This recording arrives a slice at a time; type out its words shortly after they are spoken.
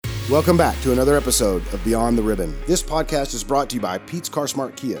Welcome back to another episode of Beyond the Ribbon. This podcast is brought to you by Pete's Car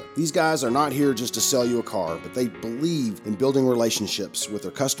Smart Kia. These guys are not here just to sell you a car, but they believe in building relationships with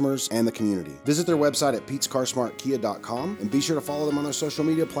their customers and the community. Visit their website at petescarsmartkia.com and be sure to follow them on their social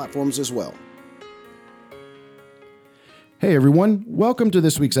media platforms as well. Hey everyone, welcome to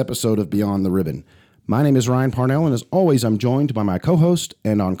this week's episode of Beyond the Ribbon. My name is Ryan Parnell, and as always, I'm joined by my co-host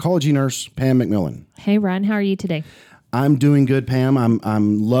and oncology nurse, Pam McMillan. Hey Ryan, how are you today? I'm doing good, Pam.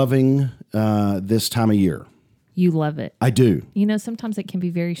 I'm loving this time of year. You love it. I do. You know, sometimes it can be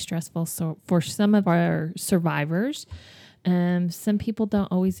very stressful. So for some of our survivors, some people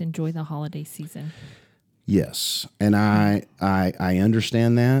don't always enjoy the holiday season. Yes, and I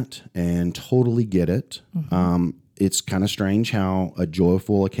understand that and totally get it. Mm-hmm. It's kind of strange how a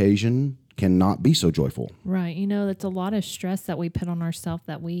joyful occasion cannot be so joyful. Right. You know, it's a lot of stress that we put on ourselves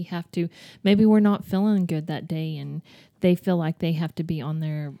that we have to, maybe we're not feeling good that day and they feel like they have to be on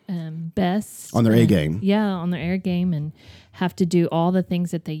their best. On their A game. Yeah, on their A game and have to do all the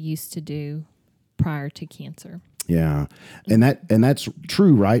things that they used to do prior to cancer. Yeah. And that's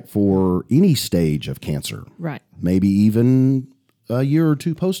true, right, for any stage of cancer. Right. Maybe even a year or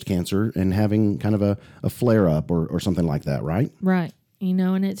two post-cancer and having kind of a flare-up or something like that, right? Right. You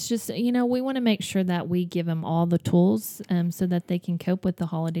know, and it's just, you know, we want to make sure that we give them all the tools so that they can cope with the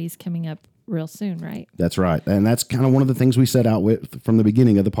holidays coming up real soon, right? That's right. And that's kind of one of the things we set out with from the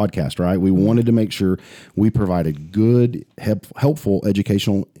beginning of the podcast, right? We wanted to make sure we provided good, helpful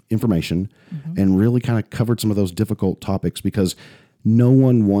educational information and really kind of covered some of those difficult topics because no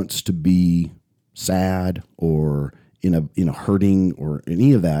one wants to be sad or in a hurting or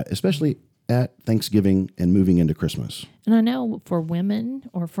any of that, especially at Thanksgiving and moving into Christmas. And I know for women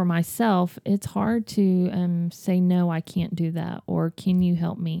or for myself, it's hard to say, no, I can't do that, or can you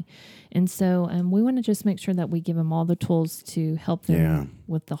help me? And so we want to just make sure that we give them all the tools to help them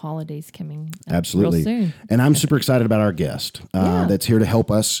with the holidays coming up Absolutely. real soon. And I'm super excited about our guest that's here to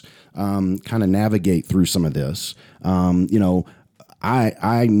help us kind of navigate through some of this. You know,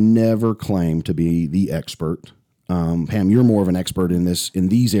 I never claim to be the expert. Pam, you're more of an expert in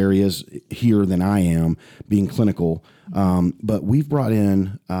these areas here than I am, being clinical. But we've brought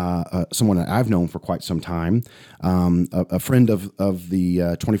in someone that I've known for quite some time, a friend of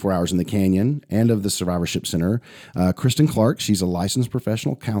the 24 Hours in the Canyon and of the Survivorship Center, Kristen Clark. She's a licensed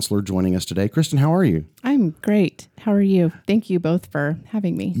professional counselor joining us today. Kristen, how are you? I'm great. How are you? Thank you both for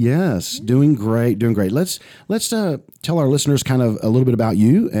having me. Yes, doing great. Let's tell our listeners kind of a little bit about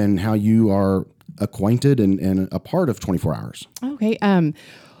you and how you are acquainted and a part of 24 Hours. Okay.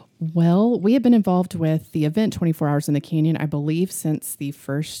 Well, we have been involved with the event 24 Hours in the Canyon, I believe, since the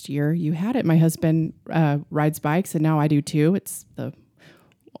first year you had it. My husband rides bikes, and now I do too. It's the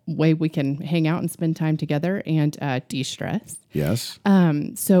way we can hang out and spend time together and de-stress. Yes.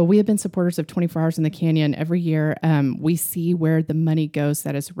 So we have been supporters of 24 Hours in the Canyon. Every year, we see where the money goes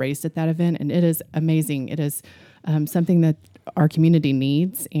that is raised at that event, and it is amazing. It is something that our community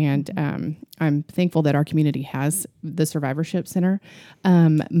needs, and I'm thankful that our community has the Survivorship Center.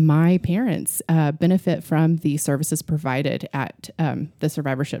 My parents benefit from the services provided at the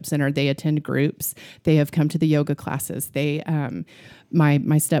Survivorship Center. They attend groups. They have come to the yoga classes. They my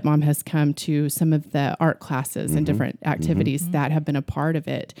stepmom has come to some of the art classes and different activities that have been a part of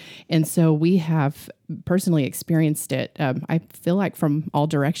it. And so we have personally experienced it, I feel like from all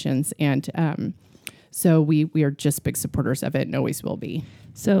directions. And so we are just big supporters of it and always will be.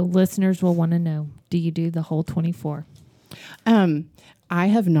 So listeners will want to know, do you do the whole 24? I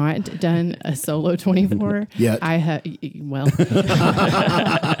have not done a solo 24 yet. I have, well.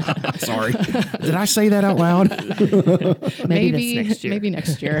 Sorry. Did I say that out loud? Maybe this next year. Maybe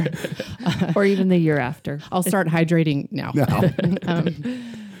next year. Or even the year after. I'll start hydrating now.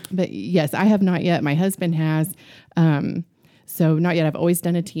 But yes, I have not yet. My husband has. So not yet. I've always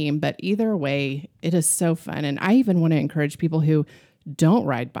done a team, but either way, it is so fun. And I even want to encourage people who don't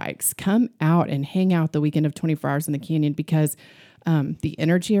ride bikes, come out and hang out the weekend of 24 Hours in the Canyon because the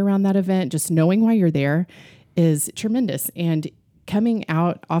energy around that event, just knowing why you're there is tremendous. And coming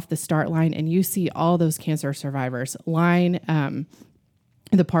out off the start line and you see all those cancer survivors line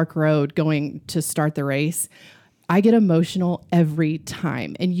the park road going to start the race, I get emotional every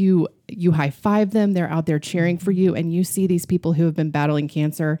time. And you high five them, they're out there cheering for you, and you see these people who have been battling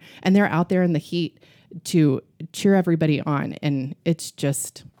cancer and they're out there in the heat to cheer everybody on. And it's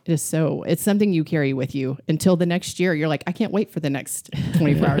something you carry with you until the next year. You're like, I can't wait for the next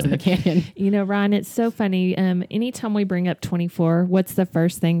 24 Hours in the Canyon. You know, Ryan, it's so funny. Anytime we bring up 24, what's the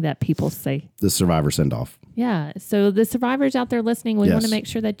first thing that people say? The Survivor send-off. Yeah. So the survivors out there listening, we want to Yes. make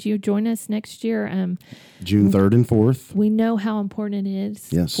sure that you join us next year. June 3rd and 4th. We know how important it is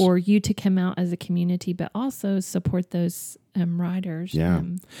Yes. for you to come out as a community, but also support those riders. Yeah.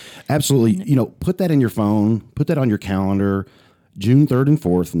 Absolutely. Put that in your phone, put that on your calendar, June 3rd and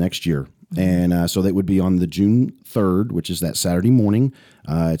 4th next year. And so that would be on the June 3rd, which is that Saturday morning.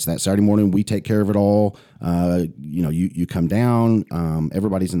 It's that Saturday morning. We take care of it all. You come down.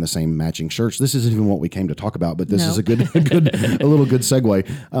 Everybody's in the same matching shirts. This isn't even what we came to talk about, but this is a little good segue.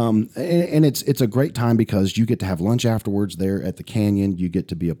 And it's a great time because you get to have lunch afterwards there at the canyon. You get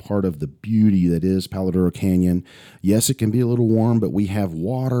to be a part of the beauty that is Palo Duro Canyon. Yes, it can be a little warm, but we have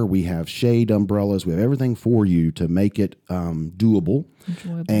water, we have shade umbrellas, we have everything for you to make it doable.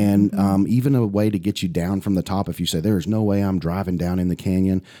 Enjoyable. And even a way to get you down from the top. If you say there's no way I'm driving down in the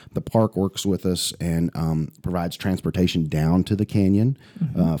canyon, the park works with us and provides transportation down to the canyon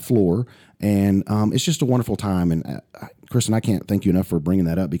floor. And it's just a wonderful time. And Kristen, I can't thank you enough for bringing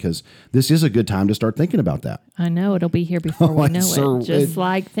that up because this is a good time to start thinking about that. I know it'll be here before we know it. Just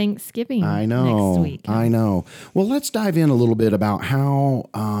like Thanksgiving. I know. Next week. I know. Well, let's dive in a little bit about how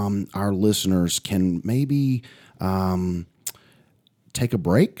our listeners can maybe take a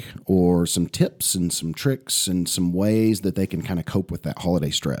break or some tips and some tricks and some ways that they can kind of cope with that holiday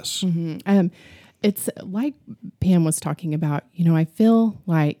stress. Mm-hmm. It's like Pam was talking about, I feel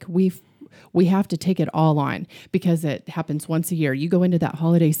like we have to take it all on because it happens once a year. You go into that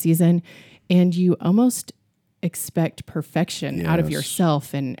holiday season and you almost expect perfection out of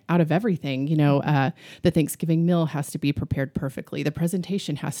yourself and out of everything. The Thanksgiving meal has to be prepared perfectly. The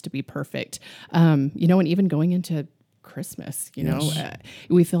presentation has to be perfect. And even going into Christmas,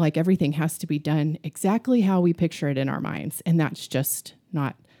 we feel like everything has to be done exactly how we picture it in our minds. And that's just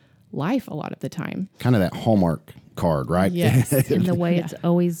not life a lot of the time. Kind of that Hallmark card, right? Yes. In the way it's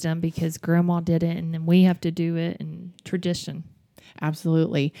always done because grandma did it and then we have to do it and tradition.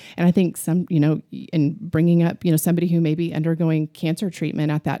 Absolutely. And I think in bringing up, somebody who may be undergoing cancer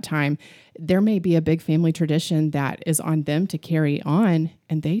treatment at that time, there may be a big family tradition that is on them to carry on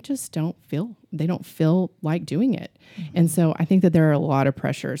and they just don't feel like doing it. Mm-hmm. And so I think that there are a lot of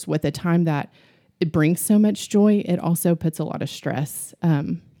pressures with the time that it brings so much joy. It also puts a lot of stress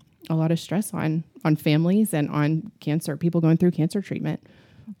on families and on people going through cancer treatment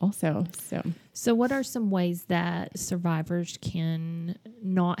also. So what are some ways that survivors can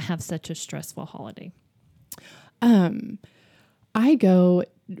not have such a stressful holiday? When I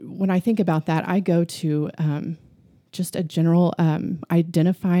think about that, I go to just a general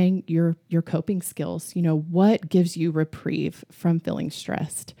identifying your coping skills. What gives you reprieve from feeling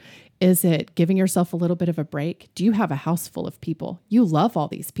stressed? Is it giving yourself a little bit of a break? Do you have a house full of people? You love all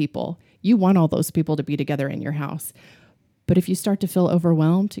these people. You want all those people to be together in your house. But if you start to feel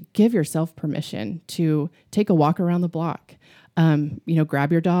overwhelmed, give yourself permission to take a walk around the block.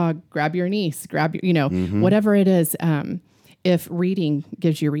 Grab your dog, grab your niece, whatever it is. If reading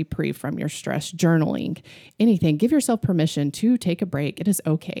gives you reprieve from your stress, journaling, anything, give yourself permission to take a break. It is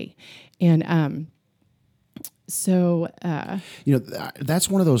okay. And that's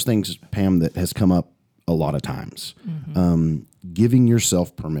one of those things, Pam, that has come up a lot of times. Mm-hmm. Giving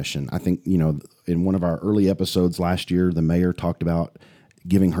yourself permission. I think, in one of our early episodes last year, the mayor talked about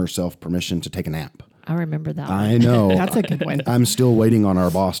giving herself permission to take a nap. I remember that one. I know. That's a good one. I'm still waiting on our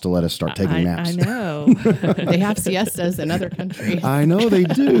boss to let us start taking naps. I know. They have siestas in other countries. I know they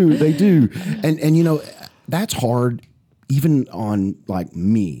do. They do. And that's hard even on like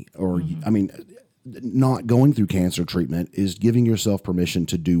me or, not going through cancer treatment is giving yourself permission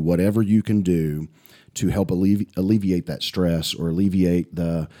to do whatever you can do to help alleviate that stress or alleviate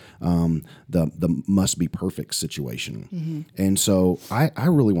the must be perfect situation. Mm-hmm. And so I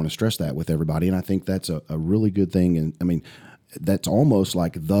really want to stress that with everybody. And I think that's a really good thing. And that's almost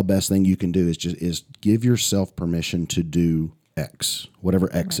like the best thing you can do is give yourself permission to do X, whatever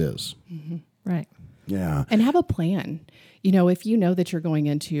X is. Mm-hmm. Right. Yeah. And have a plan. If you know that you're going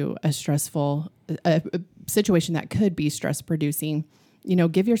into a stressful a situation that could be stress producing,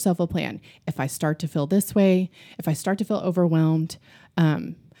 give yourself a plan. If I start to feel this way, if I start to feel overwhelmed,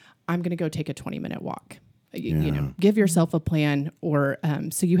 I'm going to go take a 20-minute walk. Give yourself a plan or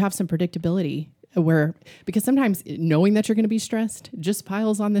so you have some predictability because sometimes knowing that you're going to be stressed just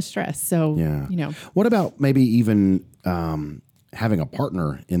piles on the stress. So, What about maybe even having a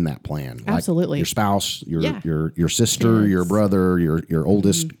partner in that plan? Absolutely. Like your spouse, your sister, your brother, your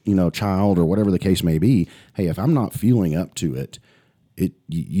oldest, child or whatever the case may be. Hey, if I'm not feeling up to it,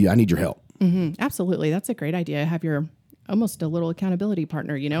 I need your help. Mm-hmm. Absolutely. That's a great idea. Have your almost a little accountability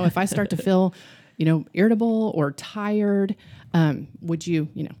partner. If I start to feel, irritable or tired, would you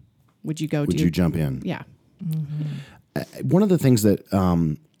jump in? Yeah. One of the things that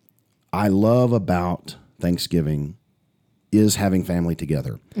I love about Thanksgiving is having family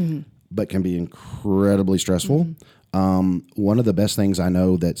together, but can be incredibly stressful. One of the best things I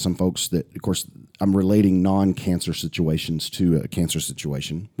know that some folks that, of course, I'm relating non-cancer situations to a cancer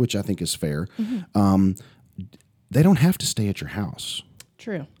situation, which I think is fair. They don't have to stay at your house.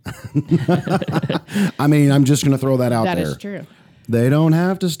 True. I mean, I'm just going to throw that out there. That is true. They don't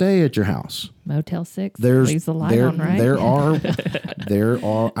have to stay at your house. Motel 6 leaves the light on, right? There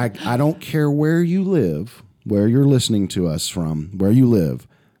are. I don't care where you live, where you're listening to us from, where you live.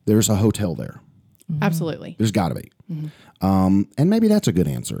 There's a hotel there. Absolutely. There's got to be. And maybe that's a good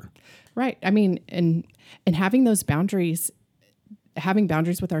answer. Right. I mean, and having those boundaries, having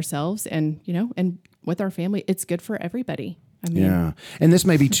boundaries with ourselves and, and with our family, it's good for everybody. I mean, yeah. And this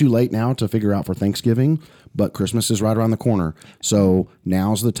may be too late now to figure out for Thanksgiving, but Christmas is right around the corner. So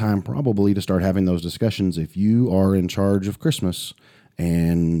now's the time probably to start having those discussions. If you are in charge of Christmas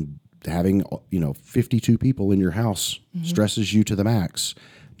and having, 52 people in your house stresses you to the max,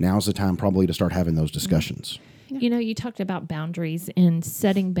 now's the time probably to start having those discussions. You talked about boundaries and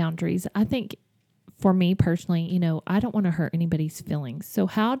setting boundaries. I think for me personally, I don't want to hurt anybody's feelings. So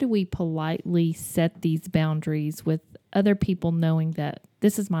how do we politely set these boundaries with other people knowing that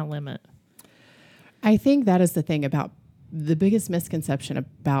this is my limit? I think that is the thing about the biggest misconception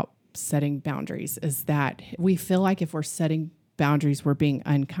about setting boundaries is that we feel like if we're setting boundaries, we're being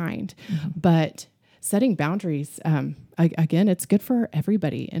unkind. But setting boundaries, again, it's good for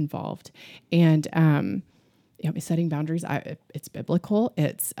everybody involved. And setting boundaries, it's biblical.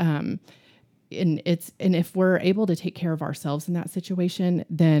 It's and if we're able to take care of ourselves in that situation,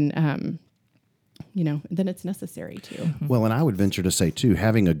 then then it's necessary to. Well, and I would venture to say too,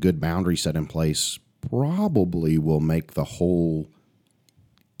 having a good boundary set in place probably will make the whole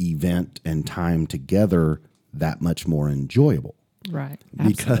event and time together that much more enjoyable. Right.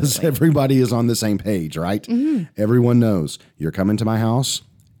 Because Absolutely. everybody is on the same page, right? Everyone knows you're coming to my house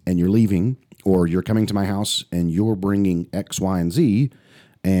and you're leaving, or you're coming to my house and you're bringing X, Y, and Z,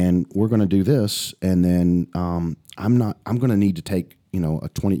 and we're going to do this. And then I'm going to need to take, a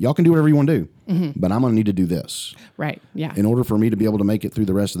 20, y'all can do whatever you want to do, but I'm going to need to do this. Right. Yeah. In order for me to be able to make it through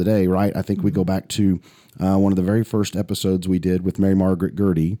the rest of the day, right? I think we go back to one of the very first episodes we did with Mary Margaret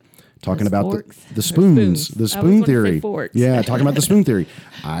Gertie, talking about the spoons, the spoon theory. Yeah, talking about the spoon theory.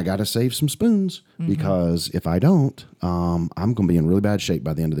 I got to save some spoons because if I don't, I'm going to be in really bad shape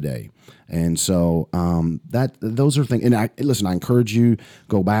by the end of the day. And so those are things. And I encourage you,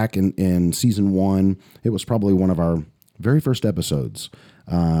 go back in season 1. It was probably one of our very first episodes,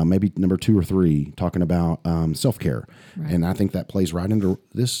 maybe number 2 or 3, talking about self-care. Right. And I think that plays right into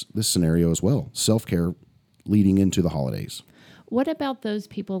this scenario as well. Self-care leading into the holidays. What about those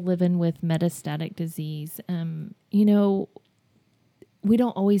people living with metastatic disease? We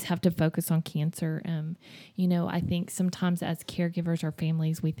don't always have to focus on cancer. I think sometimes as caregivers or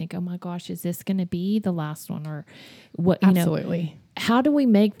families, we think, oh my gosh, is this going to be the last one? Or what, Absolutely. How do we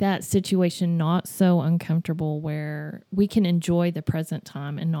make that situation not so uncomfortable where we can enjoy the present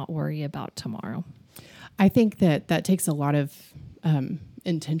time and not worry about tomorrow? I think that takes a lot of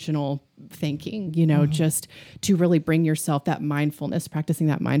intentional thinking, just to really bring yourself that mindfulness, practicing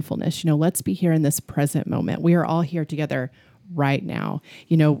that mindfulness. Let's be here in this present moment. We are all here together right now.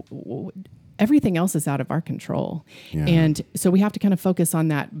 Everything else is out of our control. Yeah. And so we have to kind of focus on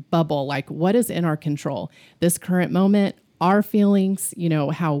that bubble, like what is in our control, this current moment, our feelings,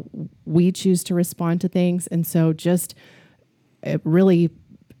 how we choose to respond to things. And so just really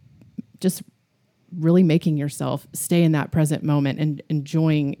making yourself stay in that present moment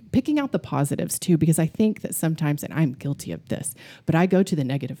and picking out the positives too, because I think that sometimes, and I'm guilty of this, but I go to the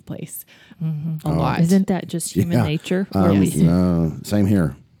negative place a lot. Isn't that just human nature? Same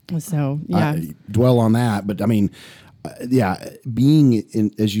here. So, yeah. I dwell on that, but I mean, being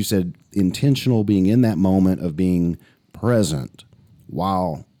in, as you said, intentional, being in that moment of being present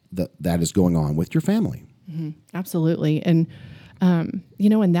while that is going on with your family. Absolutely. And, and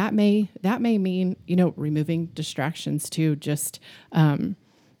that may mean, removing distractions too, just,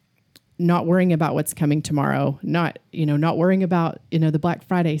 not worrying about what's coming tomorrow, not worrying about, the Black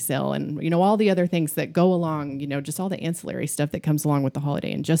Friday sale and, all the other things that go along, just all the ancillary stuff that comes along with the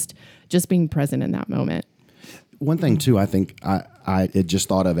holiday and just being present in that moment. One thing too, I think I just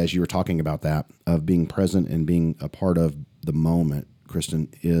thought of as you were talking about that, of being present and being a part of the moment, Kristen,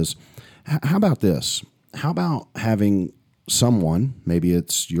 is how about this? How about having someone, maybe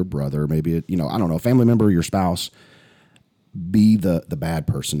it's your brother, maybe I don't know, a family member, your spouse, be the bad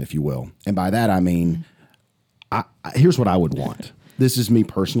person, if you will. And by that, I mean, here's what I would want. this is me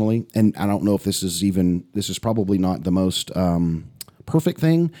personally, and I don't know if this is probably not the most perfect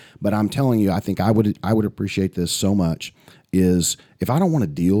thing, but I'm telling you, I think I would appreciate this so much. Is if I don't want to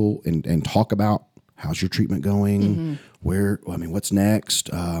deal and talk about how's your treatment going, what's next,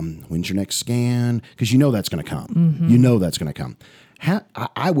 when's your next scan, because that's going to come. You know that's going to come.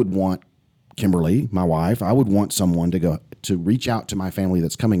 I would want Kimberly, my wife, I would want someone to reach out to my family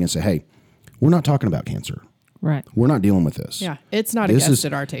that's coming and say, hey, we're not talking about cancer. Right. We're not dealing with this. Yeah. It's not a guest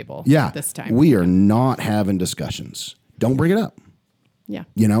at our table at this time. We are not having discussions. Don't bring it up. Yeah.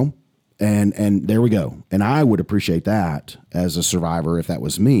 And there we go. And I would appreciate that as a survivor, if that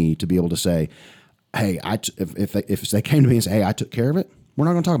was me, to be able to say, hey, if they came to me and say, hey, I took care of it, we're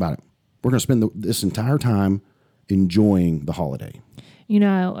not going to talk about it. We're going to spend this entire time enjoying the holiday.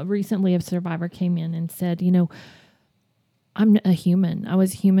 Recently a survivor came in and said, I'm a human. I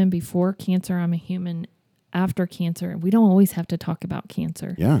was human before cancer. I'm a human after cancer. We don't always have to talk about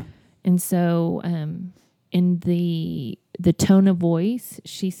cancer. Yeah. And so in the tone of voice,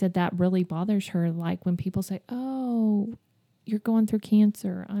 she said that really bothers her. Like when people say, oh, you're going through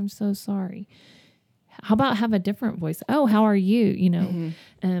cancer. I'm so sorry. How about have a different voice? Oh, how are you?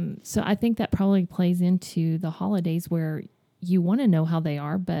 So I think that probably plays into the holidays where you want to know how they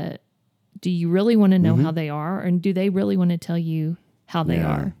are, but do you really want to know how they are? And do they really want to tell you how they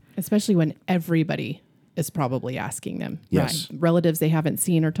are? Especially when everybody is probably asking them. Yes. Right? Relatives they haven't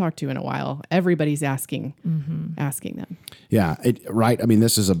seen or talked to in a while. Everybody's asking them. Yeah. Right. I mean,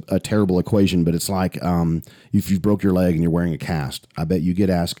 this is a terrible equation, but it's like if you broke your leg and you're wearing a cast, I bet you get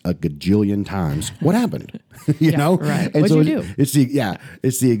asked a gajillion times, what happened? you know? Right. And What'd you do? It's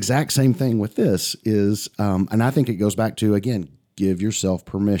the exact same thing with this is, and I think it goes back to, again, give yourself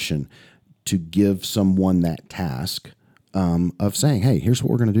permission to give someone that task of saying, hey, here's what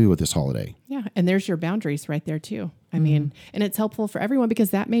we're going to do with this holiday. Yeah. And there's your boundaries right there too. I mean, and it's helpful for everyone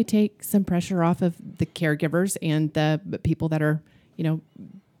because that may take some pressure off of the caregivers and the people that are,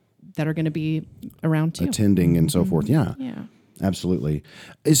 that are going to be around too. Attending and so forth. Yeah. Yeah. Absolutely.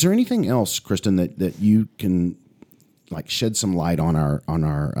 Is there anything else, Kristen, that you can like shed some light on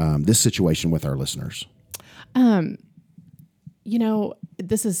our this situation with our listeners?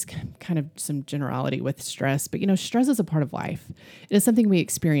 This is kind of some generality with stress, but stress is a part of life. It is something we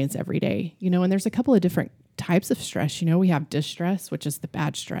experience every day, and there's a couple of different types of stress. We have distress, which is the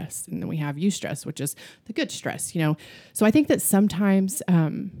bad stress, and then we have eustress, which is the good stress, So I think that sometimes,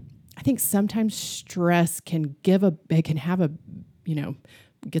 stress can have a,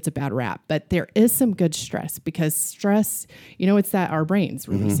 gets a bad rap, but there is some good stress because stress, it's that our brains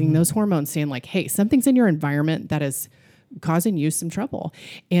releasing those hormones saying like, hey, something's in your environment that is causing you some trouble.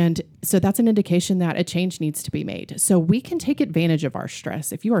 And so that's an indication that a change needs to be made. So we can take advantage of our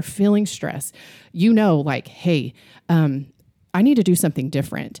stress. If you are feeling stress, like, hey, I need to do something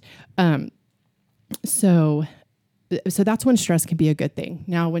different. So that's when stress can be a good thing.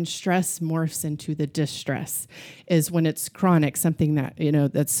 Now, when stress morphs into the distress is when it's chronic, something that,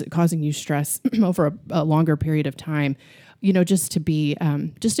 that's causing you stress over a longer period of time, just to be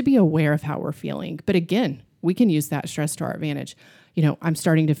aware of how we're feeling. But again, we can use that stress to our advantage. I'm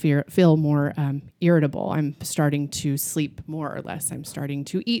starting to feel more irritable. I'm starting to sleep more or less. I'm starting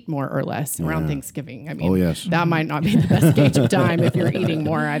to eat more or less around Thanksgiving. I mean, that might not be the best gauge of time if you're eating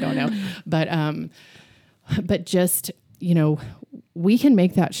more. I don't know. But just, we can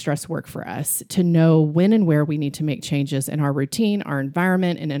make that stress work for us to know when and where we need to make changes in our routine, our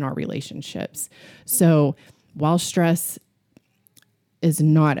environment, and in our relationships. So while stress is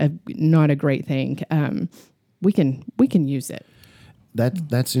not a great thing, we can use it.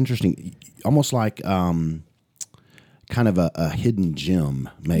 That's interesting. Almost like kind of a hidden gem,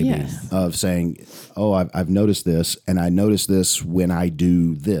 maybe, of saying, oh, I've noticed this, and I notice this when I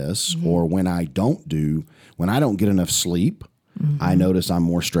do this, or when I don't get enough sleep, I notice I'm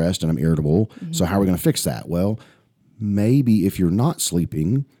more stressed and I'm irritable. So how are we going to fix that? Well, maybe if you're not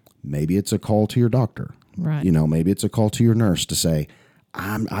sleeping, maybe it's a call to your doctor. Right. Maybe it's a call to your nurse to say,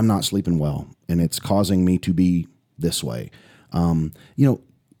 I'm not sleeping well, and it's causing me to be this way.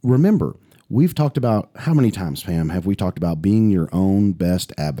 Remember, we've talked about, how many times, Pam, have we talked about being your own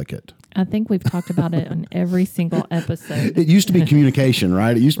best advocate? I think we've talked about it on every single episode. It used to be communication,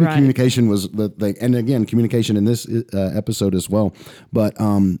 right? It used to be communication was the thing. And again, communication in this episode as well. But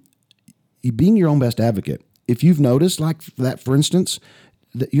being your own best advocate, if you've noticed like that, for instance,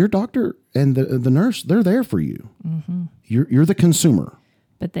 your doctor and the nurse, they're there for you. You're the consumer.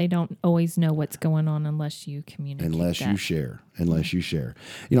 But they don't always know what's going on unless you communicate. Unless you share.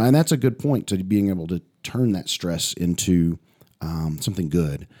 And that's a good point to being able to turn that stress into something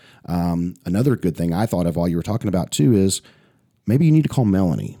good. Another good thing I thought of while you were talking about too is maybe you need to call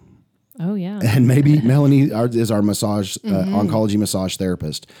Melanie. Oh, yeah. And maybe Melanie is our massage, oncology massage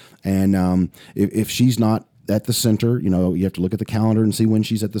therapist. And if she's not at the center, you have to look at the calendar and see when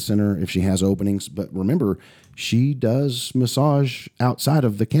she's at the center, if she has openings. But remember, she does massage outside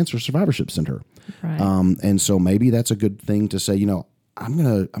of the Cancer Survivorship Center. Right. And so maybe that's a good thing to say, I'm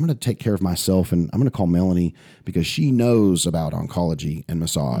gonna take care of myself, and I'm gonna call Melanie because she knows about oncology and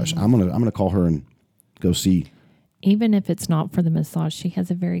massage. I'm gonna call her and go see. Even if it's not for the massage, she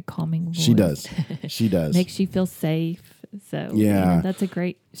has a very calming voice. She does. She does. Makes you feel safe. So Yeah. that's a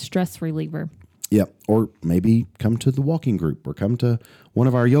great stress reliever. Yep. Or maybe come to the walking group or come to one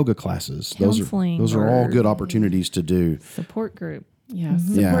of our yoga classes. Counseling Those are all or- good opportunities to do. Support group. Yeah,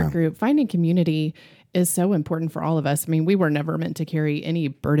 support Yeah. group. Finding community is so important for all of us. I mean, we were never meant to carry any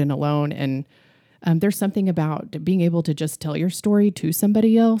burden alone. And there's something about being able to just tell your story to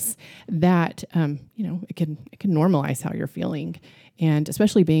somebody else that, it can normalize how you're feeling. And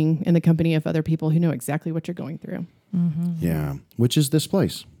especially being in the company of other people who know exactly what you're going through. Yeah. Which is this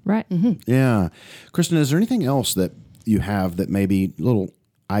place. Right. Yeah. Kristen, is there anything else that you have that maybe little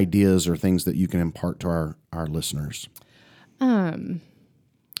ideas or things that you can impart to our listeners? And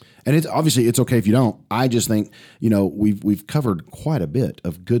it's obviously it's okay if you don't. I just think, we've covered quite a bit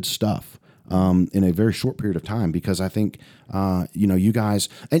of good stuff in a very short period of time, because I think, you guys,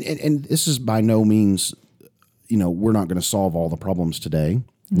 and this is by no means, we're not going to solve all the problems today.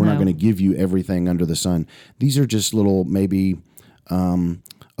 We're not No. going to give you everything under the sun. These are just little, maybe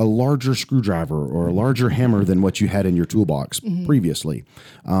a larger screwdriver or a larger hammer than what you had in your toolbox previously.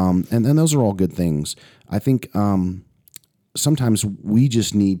 And those are all good things. I think sometimes we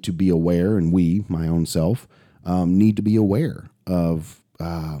just need to be aware, and my own self, need to be aware of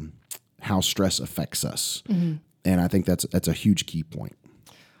how stress affects us. And I think that's a huge key point.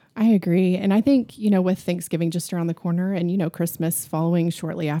 I agree. And I think, with Thanksgiving just around the corner and, Christmas following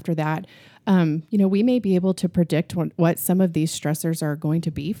shortly after that, we may be able to predict what some of these stressors are going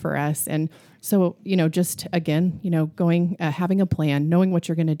to be for us. And so, just again, going, having a plan, knowing what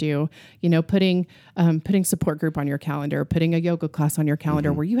you're going to do, putting support group on your calendar, putting a yoga class on your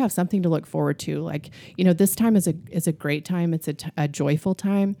calendar where you have something to look forward to. Like, this time is a great time. It's a joyful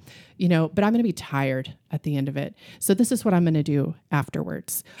time, but I'm going to be tired at the end of it. So this is what I'm going to do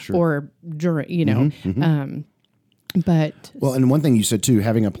afterwards or during, but Well, and one thing you said too,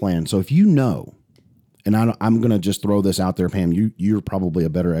 having a plan. So if and I'm going to just throw this out there, Pam, you're probably a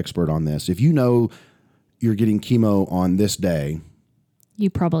better expert on this. If you know you're getting chemo on this day, You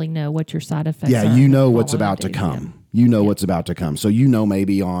probably know what your side effects are. yeah, you know what's following about to days, come. You know what's about to come. So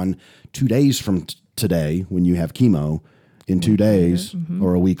maybe on 2 days from today, when you have chemo, in 2 days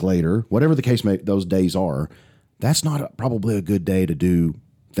or a week later, whatever the case those days are, that's not probably a good day to do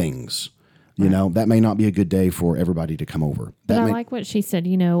things. That may not be a good day for everybody to come over. But I like what she said,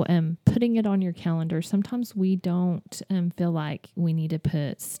 putting it on your calendar. Sometimes we don't feel like we need to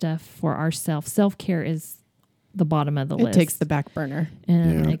put stuff for ourselves. Self-care is the bottom of the it list. takes the back burner.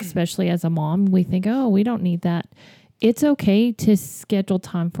 And especially as a mom, we think, oh, we don't need that. It's okay to schedule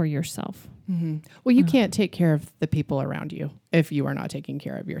time for yourself. Well, you can't take care of the people around you if you are not taking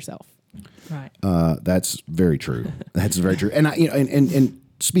care of yourself. Right. That's very true. That's very true. And and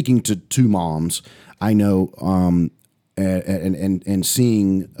speaking to two moms, I know, and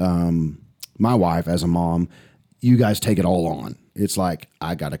seeing my wife as a mom, you guys take it all on. It's like,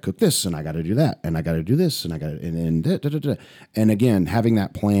 I got to cook this, and I got to do that, and I got to do this, and I got to, and da, da, da, da. And again, having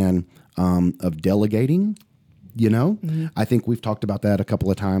that plan of delegating. I think we've talked about that a couple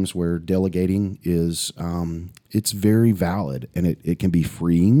of times, where delegating is it's very valid, and it can be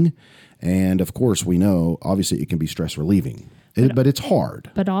freeing. And of course, we know, obviously, it can be stress relieving, but it's hard.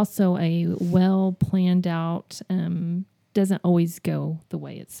 But also a well planned out doesn't always go the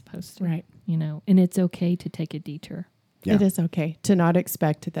way it's supposed to. Right. And it's okay to take a detour. Yeah. It is okay to not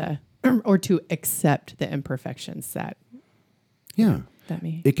expect or to accept the imperfections that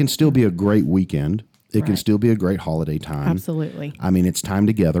may. It can still be a great weekend. It can Right. still be a great holiday time. Absolutely. I mean, it's time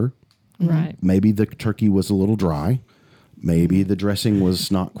together. Right. Maybe the turkey was a little dry. Maybe the dressing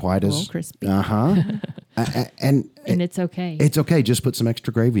was not quite A as little crispy. and And it's okay. it's okay. Just put some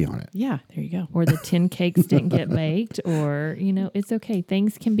extra gravy on it. Yeah, there you go. Or the 10 cakes didn't get baked, or, it's okay.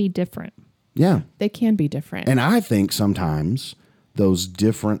 Things can be different. Yeah. They can be different. And I think sometimes those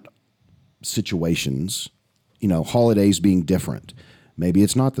different situations, holidays being different, maybe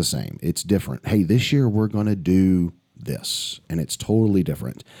it's not the same. It's different. Hey, this year we're going to do this, and it's totally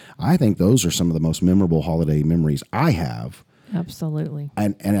different. I think those are some of the most memorable holiday memories I have. Absolutely.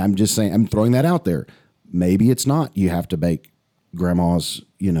 And I'm just saying, I'm throwing that out there. Maybe it's not. You have to bake grandma's,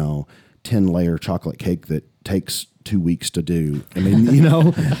 10-layer chocolate cake that takes 2 weeks to do. I mean,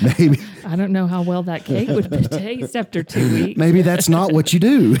 maybe I don't know how well that cake would taste after 2 weeks. maybe that's not what you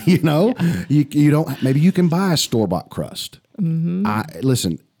do. You don't. Maybe you can buy a store-bought crust.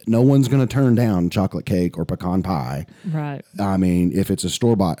 Listen, no one's going to turn down chocolate cake or pecan pie. Right. I mean, if it's a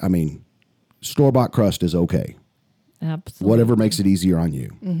store-bought, store-bought crust is okay. Absolutely. Whatever makes it easier on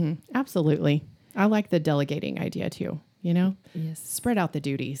you. Absolutely. I like the delegating idea too. Yes. Spread out the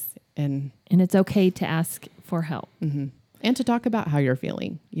duties and it's okay to ask for help. and to talk about how you're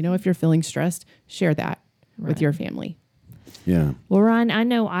feeling. If you're feeling stressed, share that with your family. Yeah. Well, Ryan, I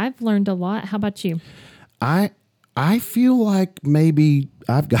know I've learned a lot. How about you? I feel like maybe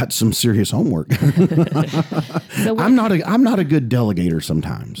I've got some serious homework. So I'm not a good delegator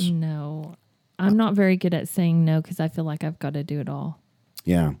sometimes. No, I'm not very good at saying no because I feel like I've got to do it all.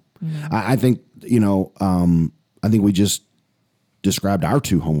 Yeah. I think, I think we just described our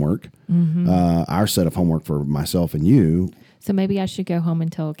two homework, our set of homework for myself and you. So maybe I should go home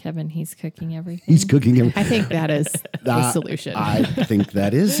and tell Kevin he's cooking everything. He's cooking everything. I think that is the solution. I think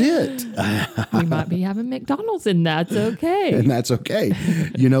that is it. We might be having McDonald's and that's okay. And that's okay.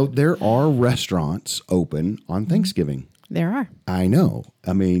 There are restaurants open on Thanksgiving. There are. I know.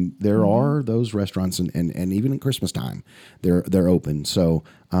 I mean, there are those restaurants and even at Christmas time, they're open. So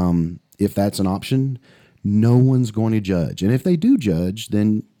if that's an option, no one's going to judge. And if they do judge,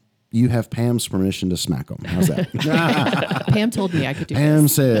 then you have Pam's permission to smack them. How's that? Pam told me I could do Pam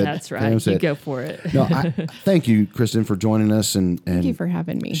this. said. That's right. Pam You said, go for it. No, thank you, Kristen, for joining us and Thank you for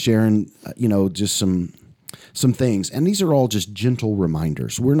having me. sharing. Just some things. And these are all just gentle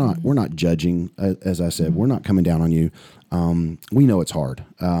reminders. We're not judging. As I said, we're not coming down on you. We know it's hard.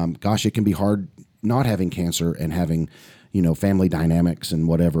 Gosh, it can be hard not having cancer and having family dynamics and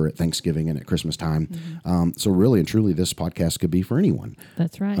whatever at Thanksgiving and at Christmas time. So really and truly, this podcast could be for anyone.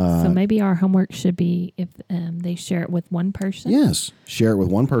 That's right. So maybe our homework should be if they share it with one person. Yes, share it with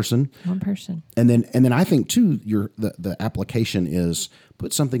one person. One person. And then I think too, the application is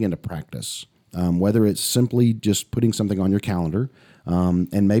put something into practice. Whether it's simply just putting something on your calendar,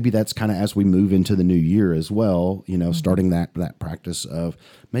 and maybe that's kind of as we move into the new year as well. Starting that practice of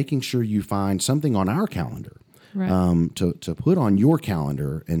making sure you find something on our calendar. Right. To put on your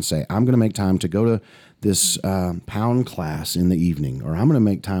calendar and say, I'm going to make time to go to this pound class in the evening, or I'm going to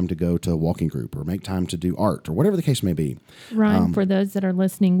make time to go to a walking group, or make time to do art, or whatever the case may be. Ryan, for those that are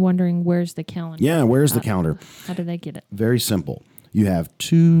listening, wondering where's the calendar? Yeah, where's the calendar? How do they get it? Very simple. You have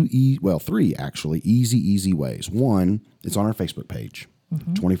three actually easy ways. One, it's on our Facebook page.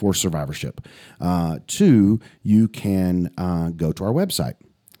 24 Survivorship. 2, you can go to our website.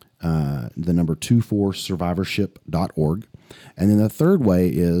 The number 24survivorship.org. And then the third way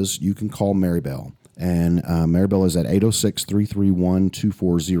is you can call Maribel. And Maribel is at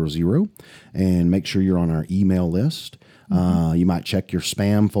 806-331-2400. And make sure you're on our email list. You might check your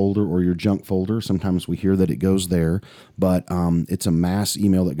spam folder or your junk folder. Sometimes we hear that it goes there. But it's a mass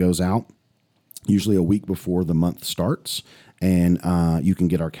email that goes out, usually a week before the month starts. And you can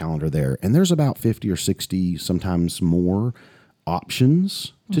get our calendar there. And there's about 50 or 60, sometimes more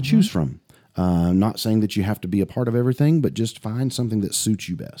options to choose from. Not saying that you have to be a part of everything, but just find something that suits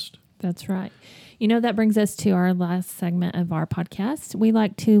you best. That's right. That brings us to our last segment of our podcast. We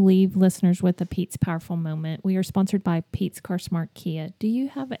like to leave listeners with a Pete's Powerful Moment. We are sponsored by Pete's Car Smart Kia. Do you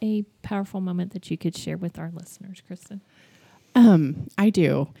have a powerful moment that you could share with our listeners, Kristen? I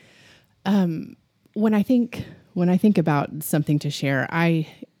do. When I think about something to share, I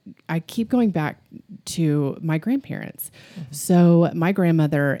keep going back to my grandparents. So my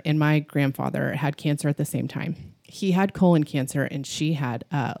grandmother and my grandfather had cancer at the same time. He had colon cancer and she had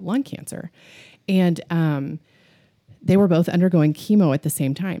lung cancer. And they were both undergoing chemo at the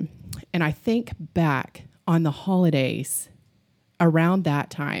same time. And I think back on the holidays around that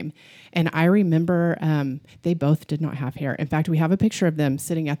time. And I remember they both did not have hair. In fact, we have a picture of them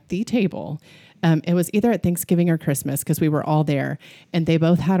sitting at the table. It was either at Thanksgiving or Christmas because we were all there. And they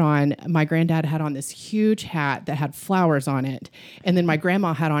both had on, my granddad had on this huge hat that had flowers on it. And then my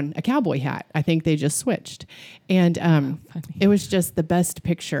grandma had on a cowboy hat. I think they just switched. And it was just the best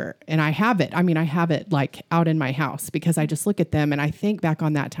picture. And I have it like out in my house because I just look at them and I think back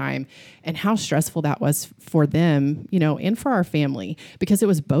on that time and how stressful that was for them, and for our family because it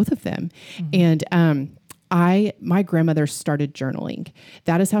was both of them. And my grandmother started journaling.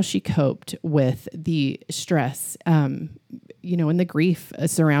 That is how she coped with the stress, and the grief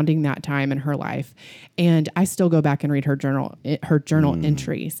surrounding that time in her life. And I still go back and read her journal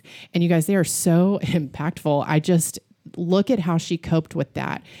entries. And you guys, they are so impactful. look at how she coped with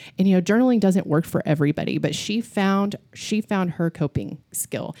that. And, journaling doesn't work for everybody, but she found her coping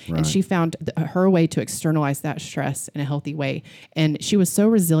skill, and she found her way to externalize that stress in a healthy way. And she was so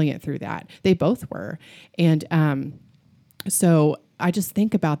resilient through that. They both were. And, so I just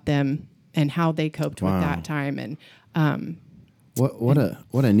think about them and how they coped with that time. And, what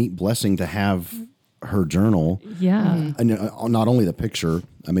a neat blessing to have her journal. Yeah. And not only the picture,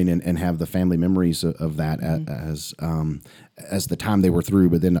 I mean, and have the family memories of that as the time they were through,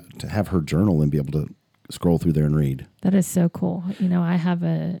 but then to have her journal and be able to scroll through there and read. That is so cool. I have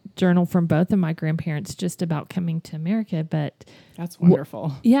a journal from both of my grandparents just about coming to America, but that's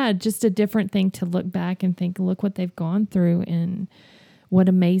wonderful. Yeah, just a different thing to look back and think, look what they've gone through and what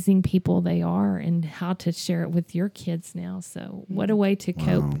amazing people they are, and how to share it with your kids now. So what a way to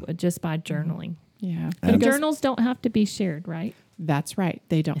cope just by journaling. Yeah. But journals don't have to be shared, right? That's right.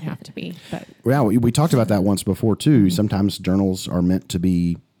 They don't have to be. But yeah, we talked about that once before too. Sometimes journals are meant to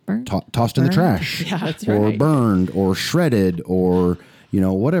be tossed in the trash, or burned, or shredded, or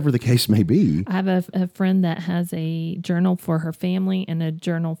whatever the case may be. I have a friend that has a journal for her family and a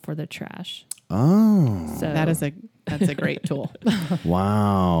journal for the trash. Oh, so that's a great tool.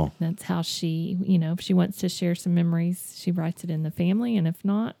 Wow. That's how she, if she wants to share some memories, she writes it in the family, and if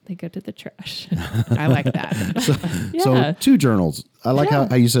not, they go to the trash. I like that. So 2 journals. I like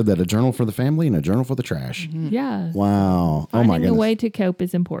how you said that, a journal for the family and a journal for the trash. Mm-hmm. Yeah. Wow. Finding my goodness. a way to cope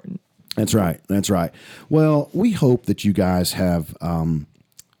is important. That's right. That's right. Well, we hope that you guys have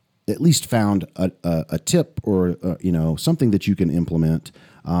at least found a tip or something that you can implement.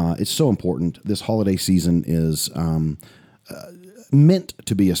 It's so important. This holiday season is meant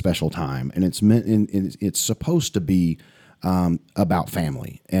to be a special time, and it's supposed to be about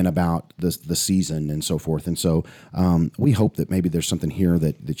family and about the season and so forth. And so we hope that maybe there's something here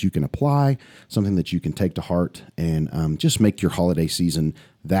that you can apply, something that you can take to heart, and just make your holiday season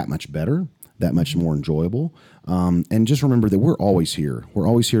that much better, that much more enjoyable. And just remember that we're always here. We're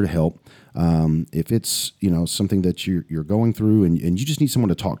always here to help. If it's something that you're going through and you just need someone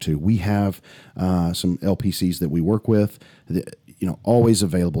to talk to, we have some LPCs that we work with that, always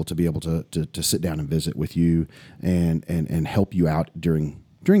available to be able to sit down and visit with you and help you out during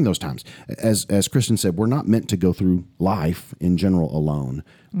those times. As Kristen said, we're not meant to go through life in general alone.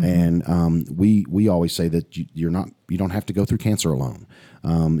 Mm-hmm. And we always say that you don't have to go through cancer alone.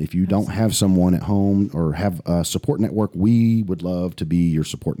 If you don't have someone at home or have a support network, we would love to be your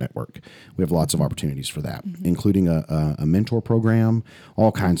support network. We have lots of opportunities for that, including a mentor program,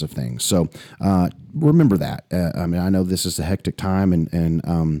 all kinds of things. So remember that. I know this is a hectic time,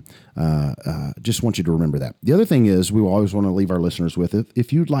 and just want you to remember that. The other thing is, we always want to leave our listeners with it.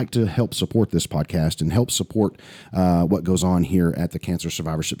 If you'd like to help support this podcast and help support what goes on here at the Cancer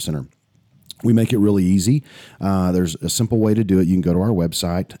Survivorship Center, we make it really easy. There's a simple way to do it. You can go to our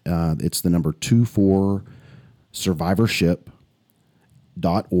website. It's the number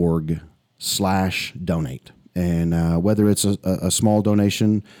 24survivorship.org/donate. And whether it's a small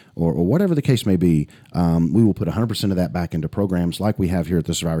donation or whatever the case may be, we will put 100% of that back into programs like we have here at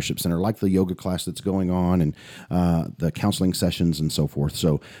the Survivorship Center, like the yoga class that's going on and the counseling sessions and so forth.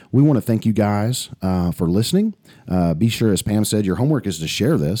 So we want to thank you guys for listening. Be sure, as Pam said, your homework is to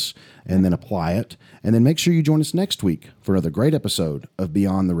share this and then apply it. And then make sure you join us next week for another great episode of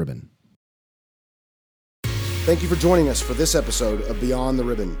Beyond the Ribbon. Thank you for joining us for this episode of Beyond the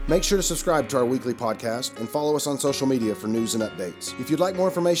Ribbon. Make sure to subscribe to our weekly podcast and follow us on social media for news and updates. If you'd like more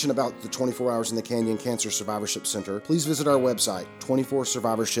information about the 24 Hours in the Canyon Cancer Survivorship Center, please visit our website,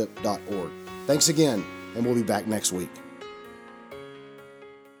 24survivorship.org. Thanks again, and we'll be back next week.